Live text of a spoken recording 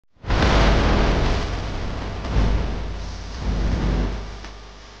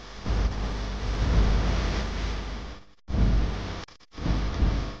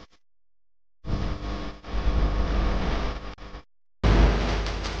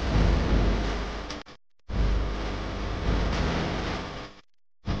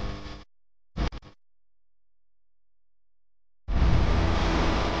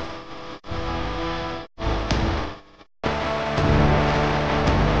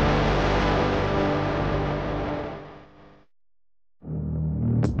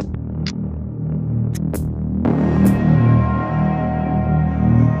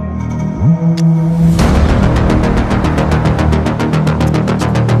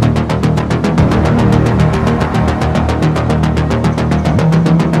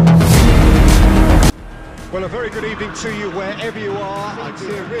morning to you wherever you are. I see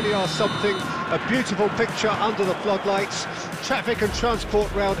it really are something, a beautiful picture under the floodlights. Traffic and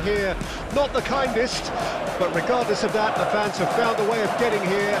transport round here, not the kindest, but regardless of that, the fans have found a way of getting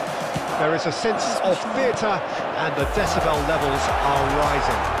here. There is a sense of theatre and the decibel levels are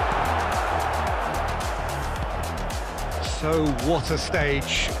rising. So what a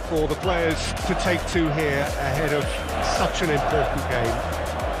stage for the players to take to here ahead of such an important game.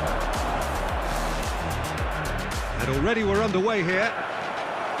 And already we're underway here.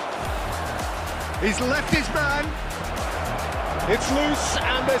 He's left his man. It's loose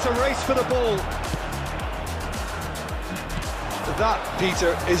and there's a race for the ball. That,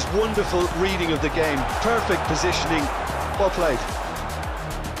 Peter, is wonderful reading of the game. Perfect positioning. Well played.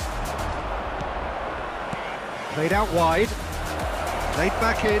 Played out wide. Played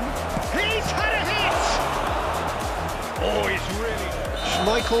back in. He's had a hit! Oh, he's really...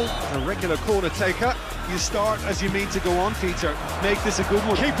 Schmeichel, a regular corner taker. You start as you mean to go on, Peter. Make this a good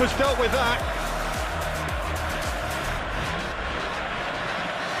one. Keeper's dealt with that.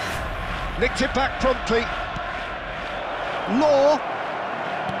 Nicked it back promptly. Law.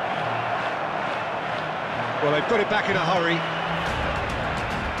 Well, they've got it back in a hurry.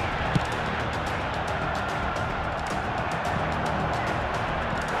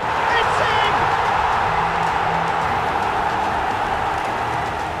 It's in!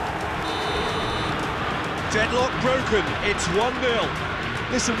 Deadlock broken. It's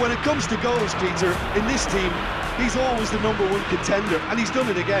 1-0. Listen, when it comes to goals, Peter, in this team, he's always the #1 contender, and he's done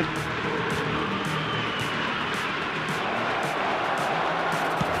it again.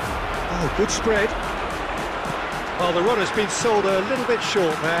 Oh, good spread. Well, the runner's been sold a little bit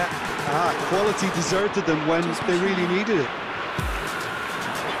short there. Quality deserted them when they really needed it.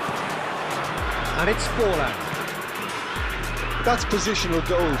 And it's Forlan. That's positional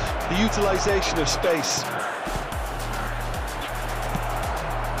goals, the utilisation of space.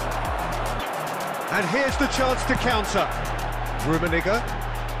 And here's the chance to counter. Rummenigge.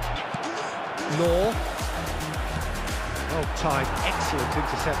 Law. Well timed, excellent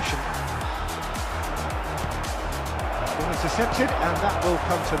interception. Well intercepted, and that will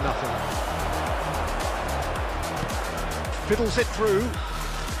come to nothing. Fiddles it through.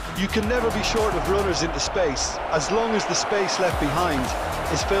 You can never be short of runners into space, as long as the space left behind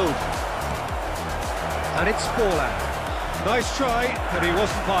is filled. And it's Forlan. Nice try, but he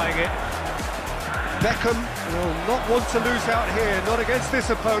wasn't buying it. Beckham will not want to lose out here, not against this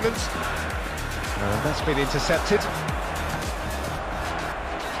opponent. And that's been intercepted.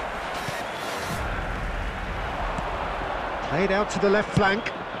 Played out to the left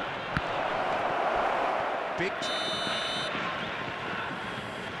flank. Big.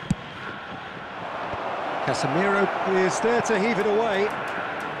 Casemiro is there to heave it away.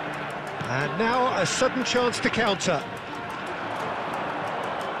 And now a sudden chance to counter.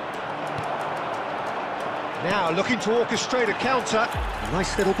 Now looking to orchestrate a counter.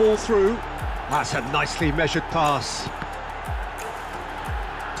 Nice little ball through. That's a nicely measured pass.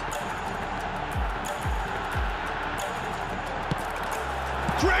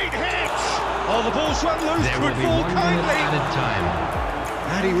 Great hit! Oh, the ball's run loose. There Good will be ball 1 kindly. minute added time.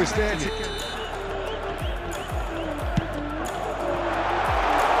 And he was there to...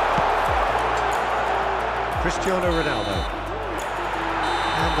 Cristiano Ronaldo.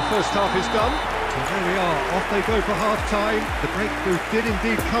 And the first half is done. And there we are, off they go for half-time. The breakthrough did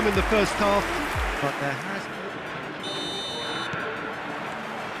indeed come in the first half, but there has...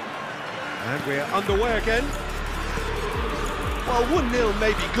 And we're underway again. Well, 1-0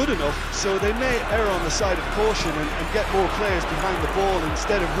 may be good enough, so they may err on the side of caution and get more players behind the ball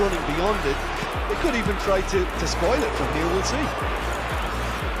instead of running beyond it. They could even try to spoil it from here, we'll see.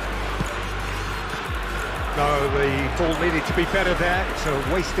 No, the ball needed to be better there. It's a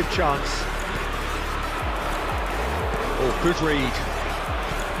wasted chance. Oh, good read.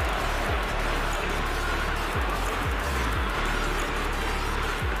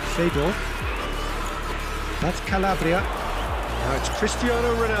 Seedorf. That's Calabria. Now it's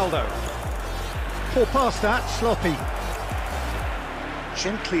Cristiano Ronaldo. Poor pass that, sloppy.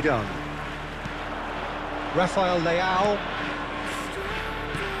 Gently done. Rafael Leao.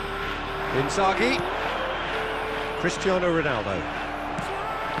 Inzaghi. Cristiano Ronaldo.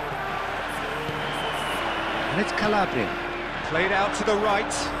 And it's Calabria. Played out to the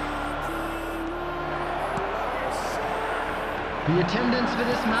right. The attendance for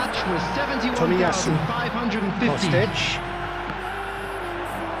this match was 71,550. Kostic.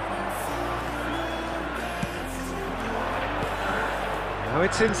 Now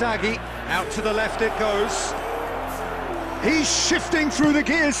it's Inzaghi. Out to the left it goes. He's shifting through the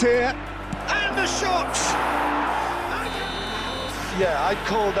gears here. And the shot! Yeah, I'd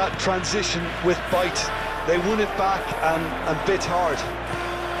call that transition with bite. They won it back and bit hard.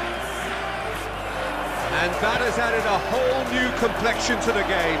 And that has added a whole new complexion to the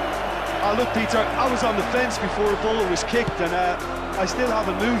game. Oh, look, Peter, I was on the fence before the ball was kicked, and I still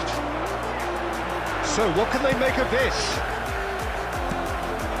haven't moved. So what can they make of this?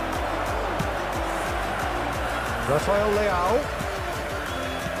 Rafael Leao.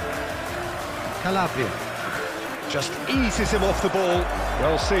 Calabria just eases him off the ball.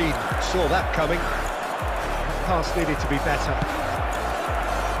 Well seen, saw that coming. Pass needed to be better.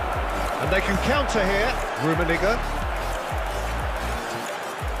 And they can counter here. Rummenigge.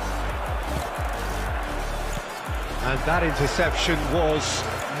 And that interception was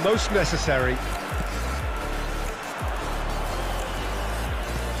most necessary.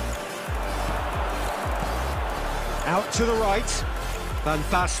 Out to the right. Van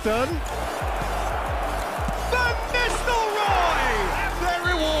Basten. Van Nistelrooy! Their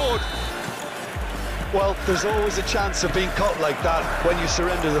reward! Well, there's always a chance of being caught like that when you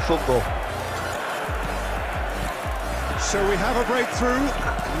surrender the football. So we have a breakthrough.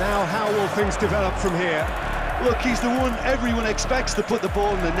 Now how will things develop from here? Look, he's the one everyone expects to put the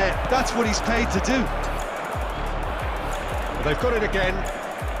ball in the net. That's what he's paid to do. Well, they've got it again.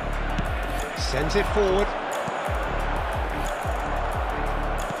 Sends it forward.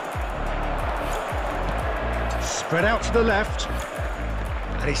 Spread out to the left.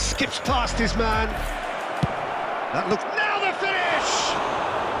 And he skips past his man. That looks... Now the finish!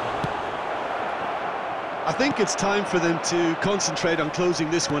 I think it's time for them to concentrate on closing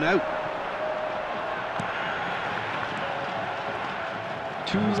this one out.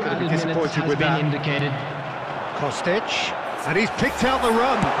 Two He's going to be added minutes disappointed has with been that. indicated. Kostic. And he's picked out the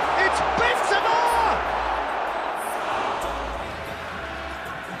run. It's Benzema!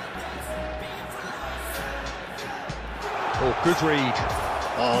 Oh, good read.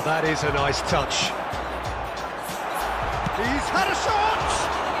 Oh, that is a nice touch. He's had a shot!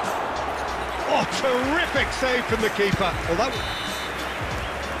 Oh, terrific save from the keeper. Well,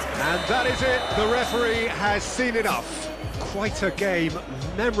 and that is it. The referee has seen enough. Quite a game,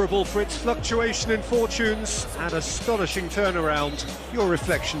 memorable for its fluctuation in fortunes and astonishing turnaround. Your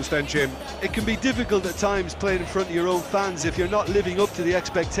reflections then, Jim? It can be difficult at times playing in front of your own fans if you're not living up to the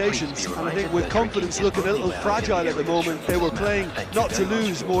expectations. And I think with confidence looking a little fragile at the moment, they were playing not to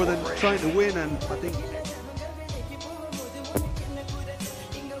lose more than trying to win, and I think